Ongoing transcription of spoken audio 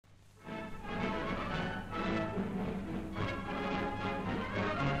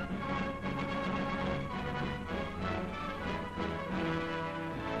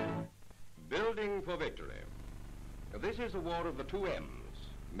for victory. This is a war of the two M's,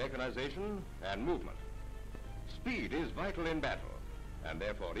 mechanization and movement. Speed is vital in battle, and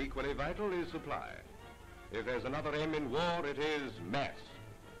therefore equally vital is supply. If there's another M in war, it is mass.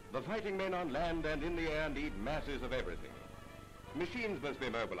 The fighting men on land and in the air need masses of everything. Machines must be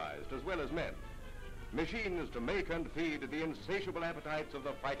mobilized as well as men. Machines to make and feed the insatiable appetites of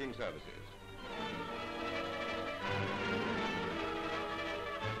the fighting services.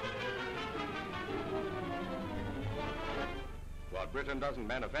 What Britain doesn't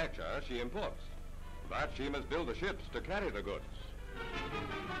manufacture, she imports. But she must build the ships to carry the goods.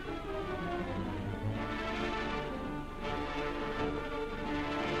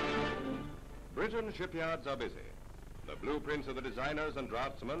 Britain's shipyards are busy. The blueprints of the designers and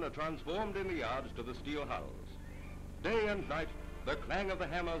draftsmen are transformed in the yards to the steel hulls. Day and night, the clang of the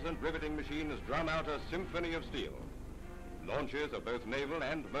hammers and riveting machines drum out a symphony of steel. Launches of both naval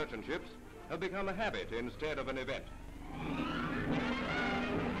and merchant ships have become a habit instead of an event.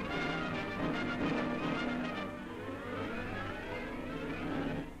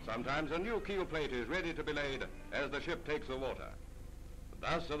 Sometimes a new keel plate is ready to be laid as the ship takes the water.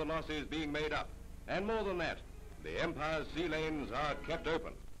 Thus are the losses being made up, and more than that, the Empire's sea lanes are kept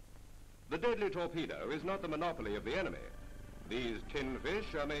open. The deadly torpedo is not the monopoly of the enemy. These tin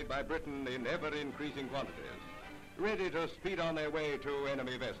fish are made by Britain in ever-increasing quantities, ready to speed on their way to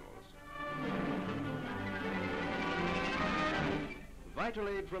enemy vessels. Vital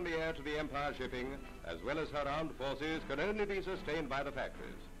aid from the air to the Empire shipping, as well as her armed forces, can only be sustained by the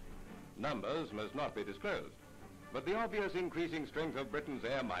factories. Numbers must not be disclosed, but the obvious increasing strength of Britain's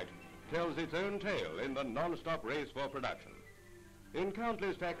air might tells its own tale in the non-stop race for production. In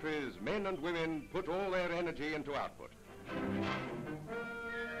countless factories, men and women put all their energy into output.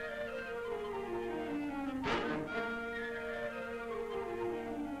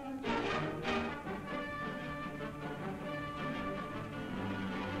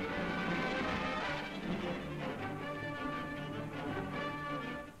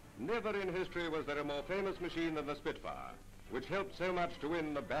 Never in history was there a more famous machine than the Spitfire, which helped so much to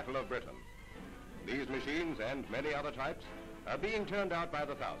win the Battle of Britain. These machines and many other types are being turned out by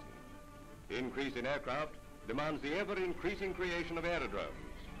the thousand. Increase in aircraft demands the ever-increasing creation of aerodromes.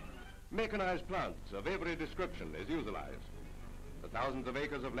 Mechanized plants of every description is utilized. The thousands of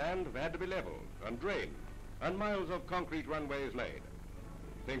acres of land have had to be leveled and drained, and miles of concrete runways laid.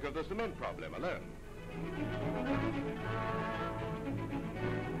 Think of the cement problem alone.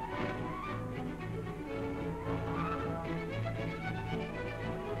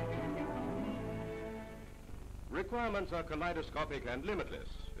 Requirements are kaleidoscopic and limitless,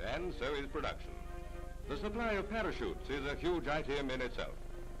 and so is production. The supply of parachutes is a huge item in itself.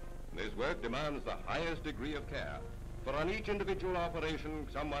 This work demands the highest degree of care, for on each individual operation,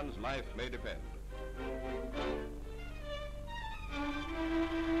 someone's life may depend.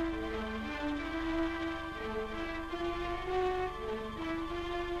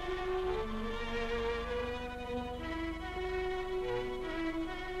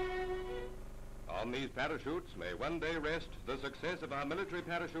 On these parachutes may one day rest the success of our military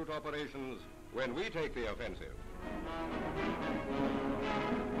parachute operations when we take the offensive.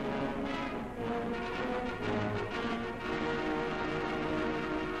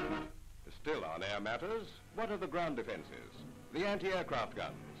 Still on air matters, what are the ground defenses? The anti-aircraft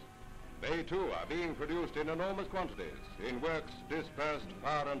guns. They too are being produced in enormous quantities in works dispersed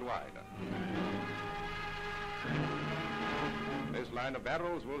far and wide. This line of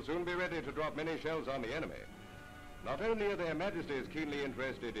barrels will soon be ready to drop many shells on the enemy. Not only are their majesties keenly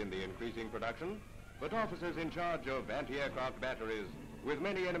interested in the increasing production, but officers in charge of anti-aircraft batteries, with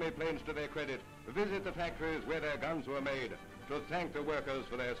many enemy planes to their credit, visit the factories where their guns were made to thank the workers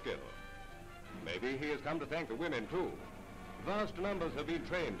for their skill. Maybe he has come to thank the women too. Vast numbers have been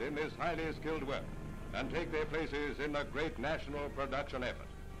trained in this highly skilled work and take their places in the great national production effort.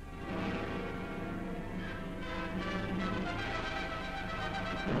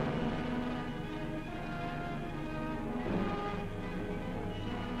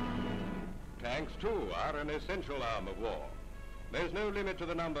 Tanks, too, are an essential arm of war. There's no limit to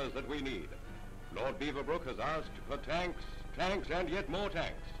the numbers that we need. Lord Beaverbrook has asked for tanks, tanks, and yet more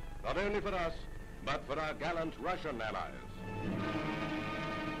tanks. Not only for us, but for our gallant Russian allies.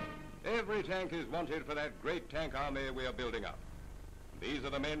 Every tank is wanted for that great tank army we are building up. These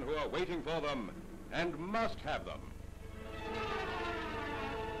are the men who are waiting for them and must have them.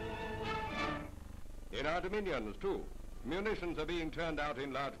 In our dominions, too, munitions are being turned out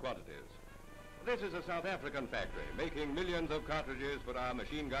in large quantities. This is a South African factory making millions of cartridges for our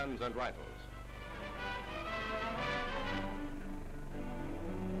machine guns and rifles.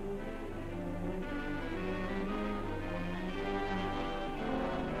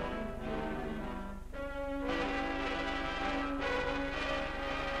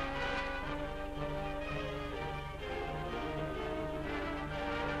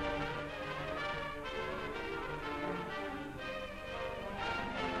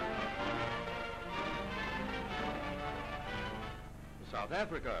 South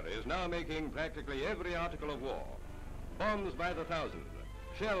Africa is now making practically every article of war. Bombs by the thousand,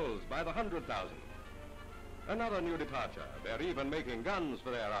 shells by the 100,000. Another new departure, they're even making guns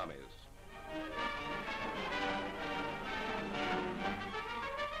for their armies.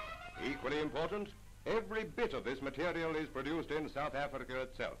 Equally important, every bit of this material is produced in South Africa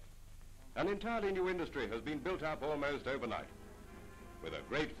itself. An entirely new industry has been built up almost overnight. With a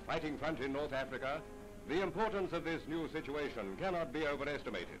great fighting front in North Africa, the importance of this new situation cannot be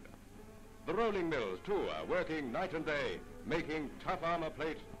overestimated. The rolling mills, too, are working night and day, making tough armor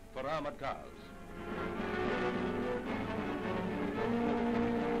plate for armored cars.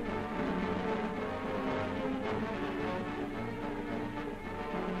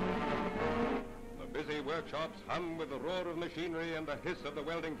 The busy workshops hum with the roar of machinery and the hiss of the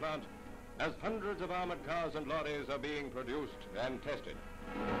welding plant as hundreds of armored cars and lorries are being produced and tested.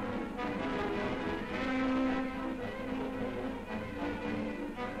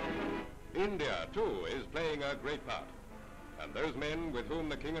 India, too, is playing a great part. And those men with whom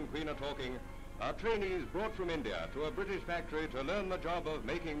the King and Queen are talking are trainees brought from India to a British factory to learn the job of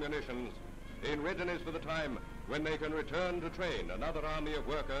making munitions in readiness for the time when they can return to train another army of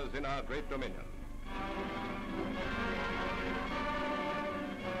workers in our great dominion.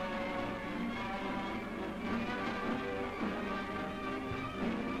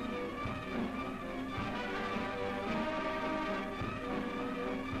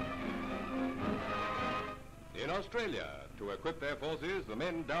 In Australia, to equip their forces, the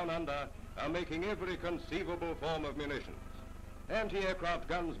men down under are making every conceivable form of munitions. Anti-aircraft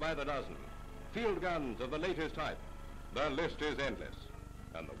guns by the dozen, field guns of the latest type. The list is endless.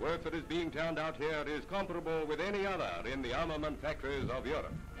 And the work that is being turned out here is comparable with any other in the armament factories of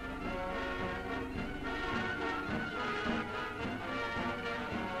Europe.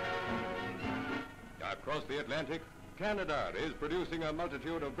 Across the Atlantic, Canada is producing a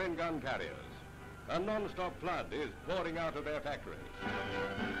multitude of Bren gun carriers. A non-stop flood is pouring out of their factories.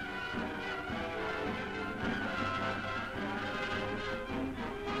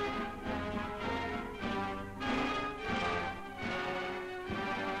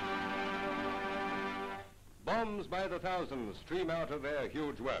 Bombs by the thousands stream out of their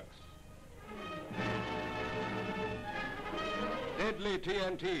huge works. Deadly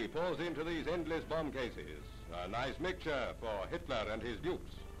TNT pours into these endless bomb cases. A nice mixture for Hitler and his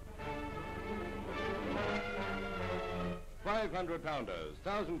dupes. 500-pounders,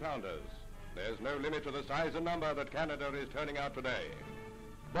 1,000-pounders. There's no limit to the size and number that Canada is turning out today.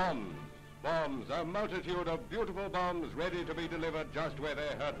 Bombs, bombs, a multitude of beautiful bombs ready to be delivered just where they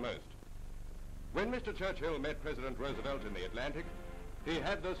hurt most. When Mr. Churchill met President Roosevelt in the Atlantic, he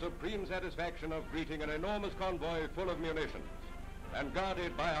had the supreme satisfaction of greeting an enormous convoy full of munitions and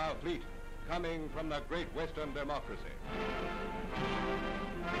guarded by our fleet coming from the great Western democracy.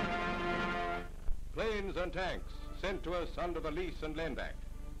 Planes and tanks sent to us under the Lease and Lend Act.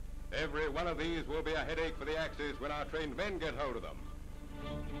 Every one of these will be a headache for the Axis when our trained men get hold of them.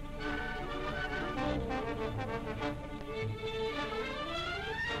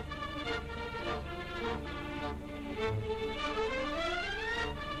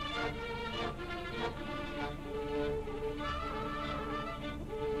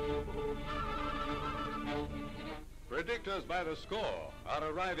 Predictors by the score are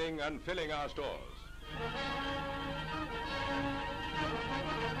arriving and filling our stores.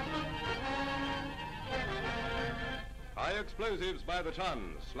 High explosives by the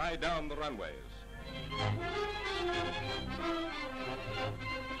ton slide down the runways.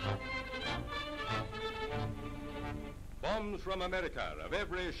 Bombs from America of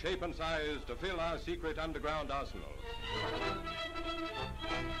every shape and size to fill our secret underground arsenals.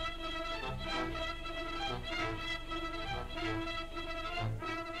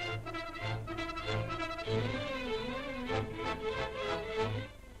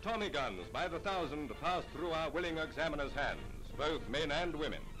 Tommy guns by the thousand pass through our willing examiners' hands, both men and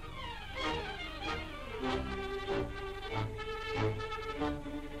women.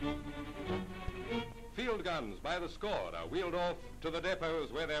 Field guns by the score are wheeled off to the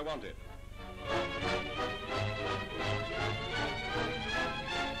depots where they're wanted.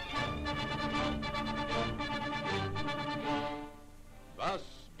 Thus,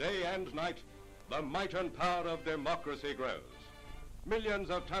 day and night, the might and power of democracy grows. Millions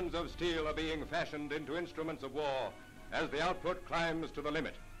of tons of steel are being fashioned into instruments of war as the output climbs to the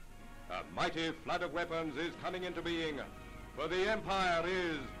limit. A mighty flood of weapons is coming into being, for the Empire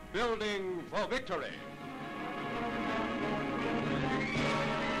is building for victory.